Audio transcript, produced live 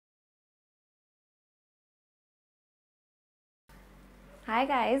Hi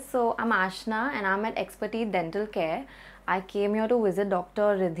guys, so I'm Ashna and I'm at Experteeth Dental Care. I came here to visit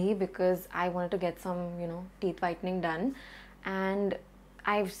Dr. Riddhi because I wanted to get some, teeth whitening done. And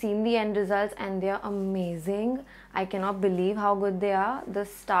I've seen the end results and they're amazing. I cannot believe how good they are. The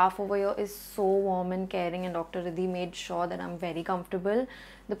staff over here is so warm and caring, and Dr. Riddhi made sure that I'm very comfortable.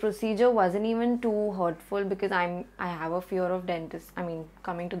 The procedure wasn't even too hurtful because I have a fear of dentists.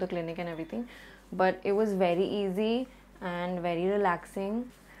 Coming to the clinic and everything. But it was very easy and very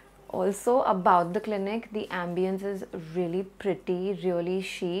relaxing. Also, about the clinic, the ambience is really pretty, really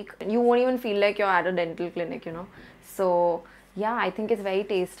chic. You won't even feel like you're at a dental clinic. So yeah, I think it's very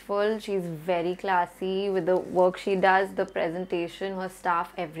tasteful. She's very classy with the work she does, the presentation, her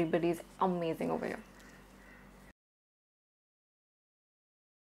staff, everybody's amazing over here.